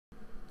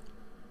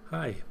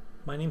Hi,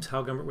 my name's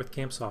Hal Gumbert with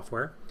Camp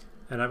Software,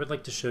 and I would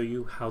like to show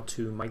you how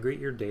to migrate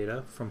your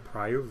data from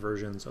prior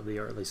versions of the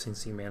Art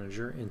Licensing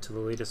Manager into the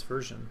latest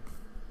version.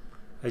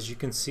 As you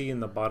can see in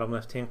the bottom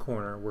left-hand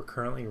corner, we're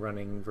currently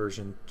running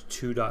version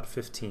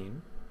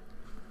 2.15,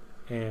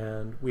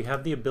 and we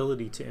have the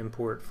ability to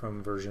import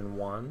from version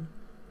 1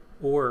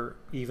 or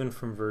even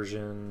from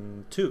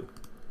version 2,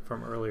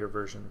 from earlier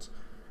versions.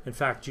 In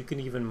fact, you can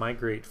even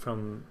migrate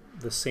from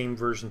the same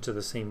version to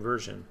the same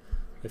version.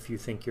 If you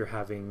think you're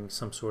having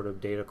some sort of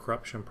data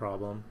corruption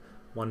problem,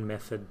 one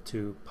method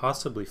to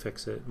possibly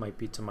fix it might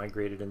be to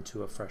migrate it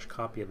into a fresh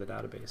copy of the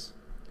database.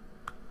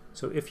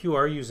 So if you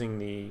are using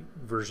the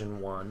version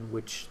 1,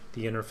 which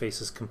the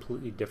interface is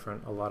completely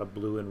different, a lot of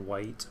blue and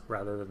white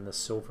rather than the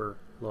silver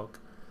look,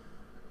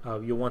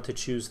 you'll want to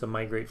choose the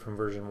migrate from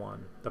version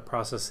 1. The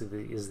process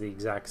is the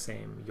exact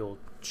same. You'll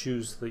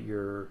choose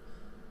your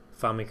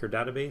FileMaker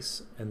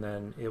database, and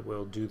then it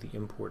will do the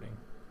importing.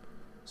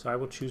 So I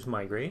will choose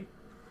migrate.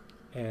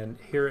 And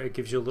here it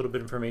gives you a little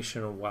bit of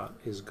information on what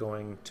is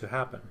going to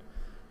happen.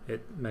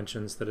 It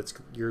mentions that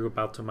you're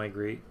about to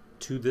migrate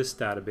to this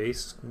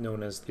database,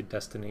 known as the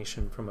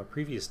destination from a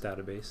previous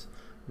database,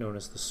 known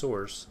as the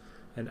source.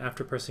 And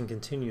after pressing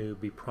continue, you'll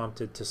be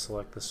prompted to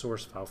select the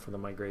source file for the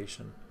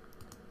migration.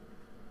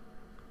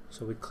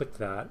 So we click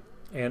that.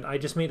 And I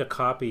just made a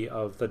copy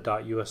of the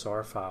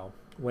 .usr file.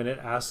 When it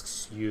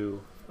asks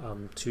you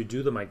to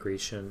do the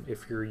migration,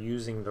 if you're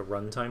using the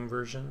runtime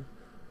version,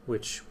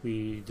 which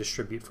we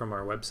distribute from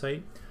our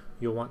website,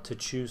 you'll want to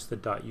choose the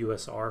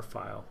 .usr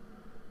file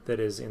that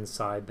is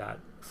inside that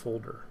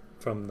folder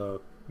from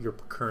your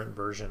current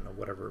version of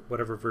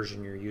whatever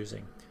version you're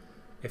using.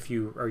 If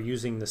you are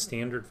using the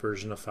standard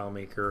version of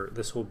FileMaker,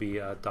 this will be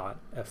a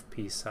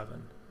 .fp7.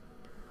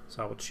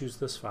 So I will choose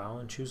this file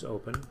and choose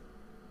open.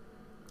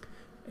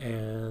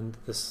 And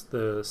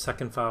the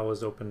second file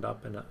is opened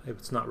up and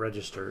it's not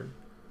registered,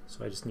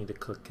 so I just need to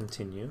click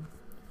continue.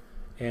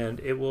 And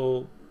it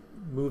will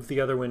move the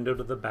other window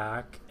to the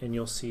back, and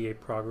you'll see a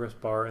progress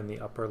bar in the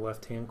upper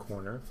left hand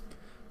corner.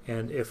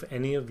 And if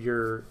any of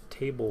your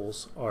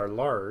tables are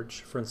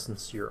large, for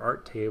instance your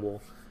art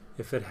table,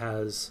 if it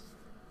has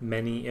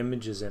many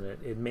images in it,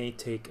 it may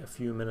take a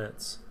few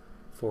minutes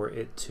for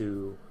it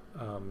to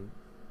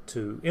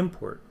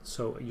import.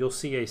 So you'll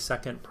see a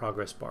second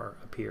progress bar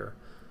appear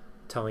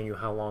telling you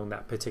how long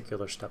that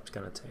particular step is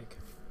going to take.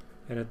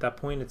 And at that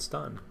point it's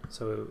done.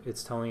 So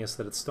it's telling us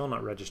that it's still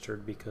not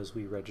registered because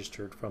we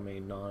registered from a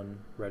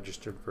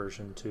non-registered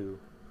version to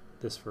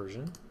this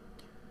version.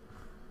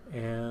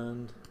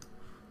 And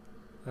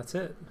that's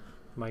it.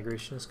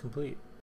 Migration is complete.